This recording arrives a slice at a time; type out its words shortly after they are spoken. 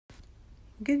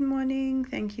Good morning.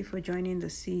 Thank you for joining the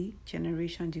C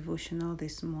Generation Devotional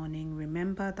this morning.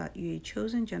 Remember that you're a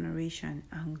chosen generation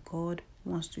and God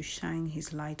wants to shine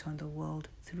His light on the world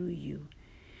through you.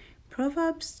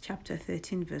 Proverbs chapter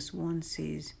 13 verse 1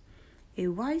 says, "A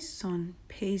wise son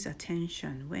pays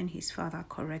attention when his father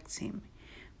corrects him,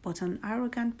 but an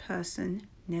arrogant person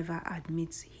never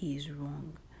admits he is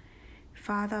wrong."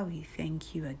 Father, we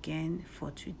thank you again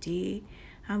for today,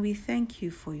 and we thank you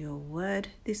for your word.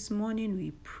 This morning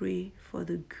we pray for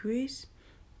the grace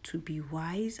to be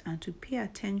wise and to pay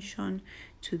attention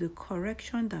to the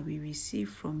correction that we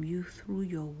receive from you through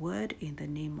your word in the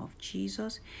name of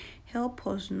Jesus. Help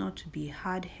us not to be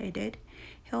hard-headed.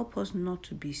 Help us not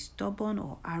to be stubborn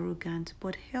or arrogant,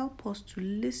 but help us to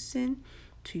listen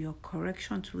to your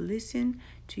correction, to listen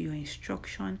to your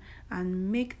instruction,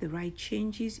 and make the right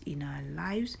changes in our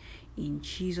lives. In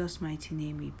Jesus' mighty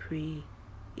name we pray.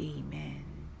 Amen.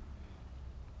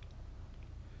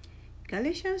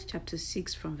 Galatians chapter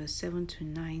 6 from verse 7 to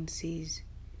 9 says,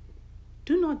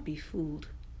 "Do not be fooled.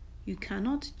 You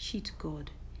cannot cheat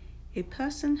God. A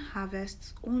person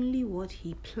harvests only what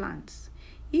he plants.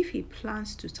 If he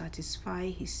plants to satisfy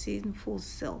his sinful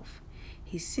self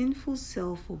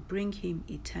will bring him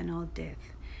eternal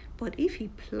death. But if he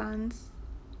plants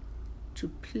to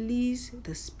please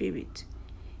the Spirit,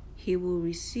 he will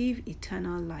receive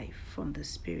eternal life from the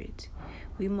Spirit."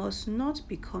 We must not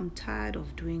become tired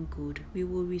of doing good. We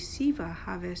will receive our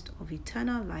harvest of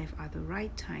eternal life at the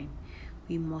right time.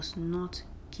 We must not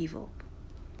give up.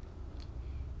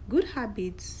 Good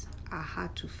habits are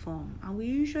hard to form, and we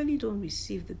usually don't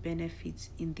receive the benefits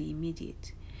in the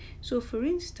immediate. So, for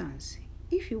instance,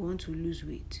 if you want to lose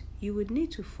weight, you would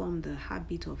need to form the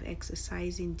habit of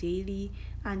exercising daily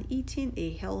and eating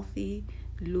a healthy,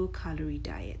 low-calorie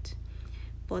diet.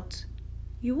 But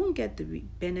you won't get the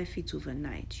benefits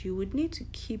overnight. You would need to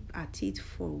keep at it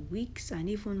for weeks and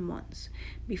even months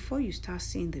before you start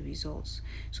seeing the results.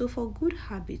 So for good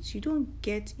habits, you don't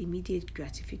get immediate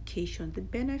gratification. The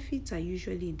benefits are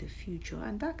usually in the future,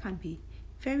 and that can be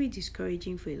very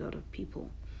discouraging for a lot of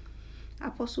people.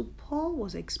 Apostle Paul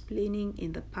was explaining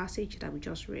in the passage that we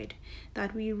just read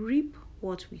that we reap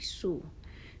what we sow.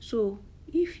 So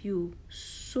if you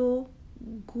sow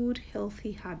good,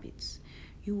 healthy habits,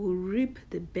 you will reap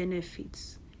the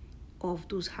benefits of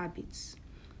those habits.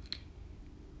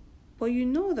 But you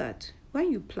know that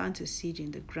when you plant a seed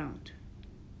in the ground,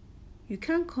 you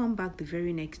can't come back the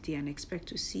very next day and expect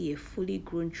to see a fully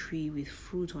grown tree with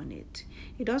fruit on it.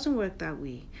 It doesn't work that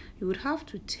way. You would have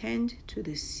to tend to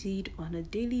the seed on a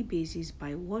daily basis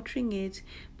by watering it,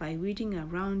 by weeding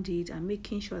around it, and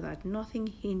making sure that nothing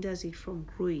hinders it from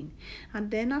growing. And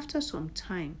then after some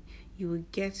time, you will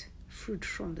get fruit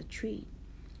from the tree.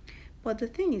 But the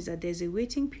thing is that there's a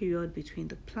waiting period between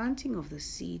the planting of the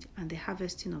seed and the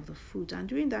harvesting of the fruit. And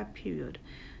during that period,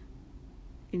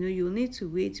 you'll need to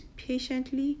wait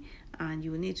patiently, and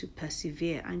you'll need to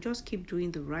persevere and just keep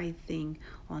doing the right thing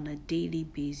on a daily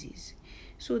basis.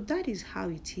 So that is how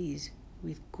it is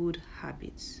with good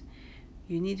habits.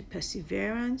 You need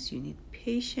perseverance, you need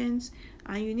patience,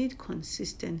 and you need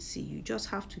consistency. You just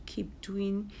have to keep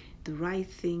doing the right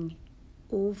thing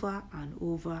over and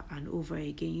over and over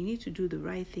again. You need to do the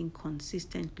right thing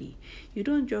consistently. You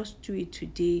don't just do it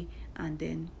today and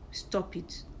then stop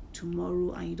it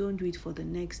tomorrow, and you don't do it for the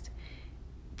next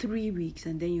 3 weeks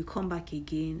and then you come back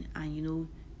again and you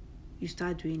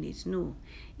start doing it. No,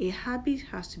 a habit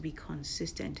has to be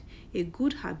consistent. A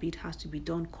good habit has to be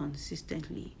done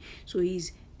consistently. So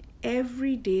is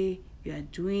every day you are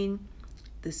doing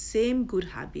the same good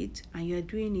habit, and you are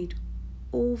doing it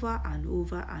over and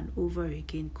over and over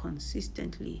again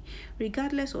consistently,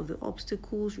 regardless of the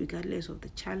obstacles, regardless of the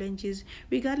challenges,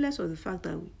 regardless of the fact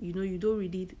that you don't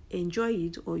really enjoy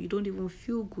it, or you don't even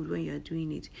feel good when you are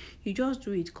doing it. You just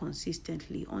do it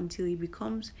consistently until it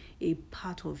becomes a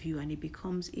part of you and it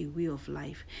becomes a way of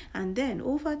life. And then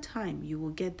over time, you will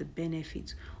get the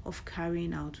benefits of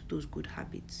carrying out those good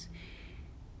habits.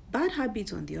 Bad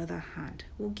habits, on the other hand,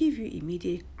 will give you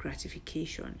immediate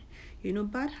gratification.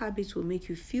 Bad habits will make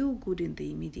you feel good in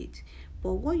the immediate.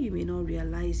 But what you may not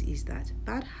realize is that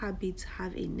bad habits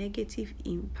have a negative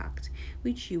impact,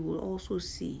 which you will also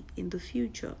see in the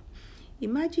future.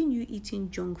 Imagine you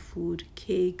eating junk food,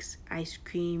 cakes, ice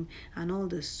cream, and all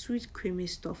the sweet, creamy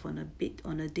stuff on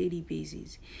a daily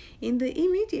basis. In the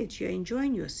immediate, you're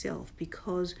enjoying yourself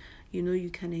because you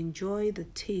can enjoy the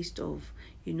taste of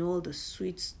all the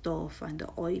sweet stuff and the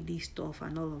oily stuff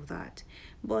and all of that.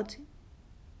 But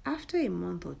after a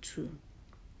month or two,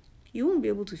 you won't be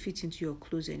able to fit into your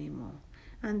clothes anymore.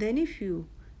 And then if you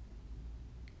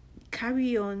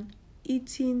carry on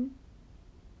eating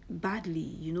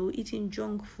badly, eating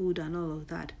junk food and all of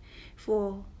that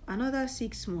for another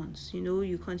 6 months,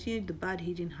 you continue the bad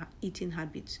eating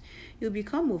habits, you'll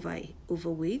become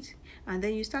overweight, and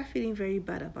then you start feeling very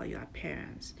bad about your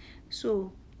appearance.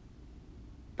 So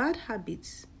bad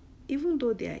habits, even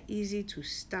though they are easy to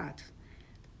start,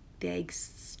 they're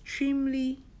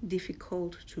extremely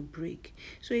difficult to break.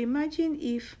 So imagine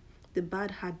if the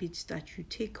bad habits that you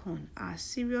take on are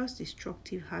serious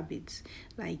destructive habits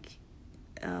like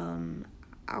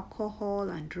alcohol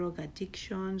and drug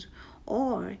addictions,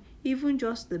 or even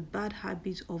just the bad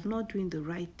habits of not doing the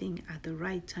right thing at the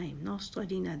right time, not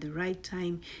studying at the right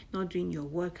time, not doing your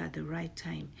work at the right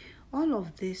time. All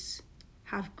of this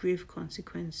have grave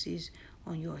consequences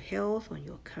on your health, on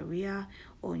your career,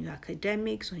 on your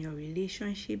academics, on your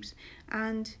relationships.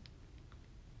 And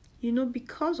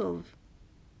because of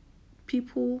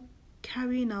people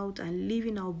carrying out and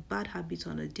living out bad habits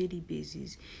on a daily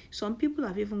basis, some people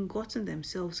have even gotten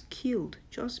themselves killed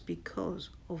just because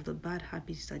of the bad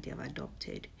habits that they have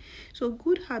adopted. So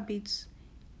good habits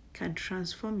can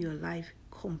transform your life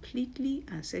completely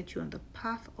and set you on the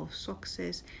path of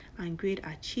success and great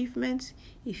achievements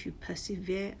if you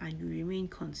persevere and you remain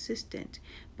consistent.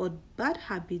 But bad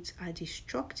habits are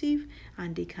destructive,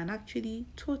 and they can actually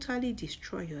totally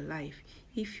destroy your life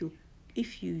if you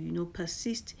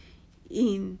persist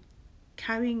in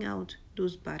carrying out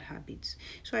those bad habits.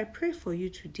 So I pray for you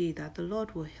today that the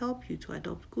Lord will help you to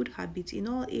adopt good habits in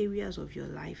all areas of your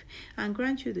life and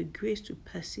grant you the grace to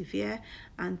persevere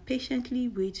and patiently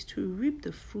wait to reap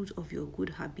the fruit of your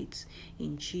good habits.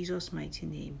 In Jesus' mighty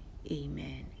name,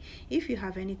 amen. If you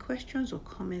have any questions or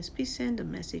comments, please send a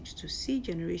message to C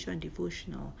Generation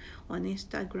Devotional on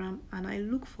Instagram, and I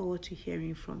look forward to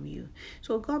hearing from you.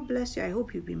 So God bless you. I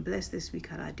hope you've been blessed this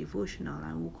week at our devotional,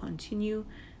 and we'll continue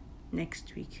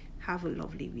next week. Have a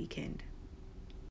lovely weekend.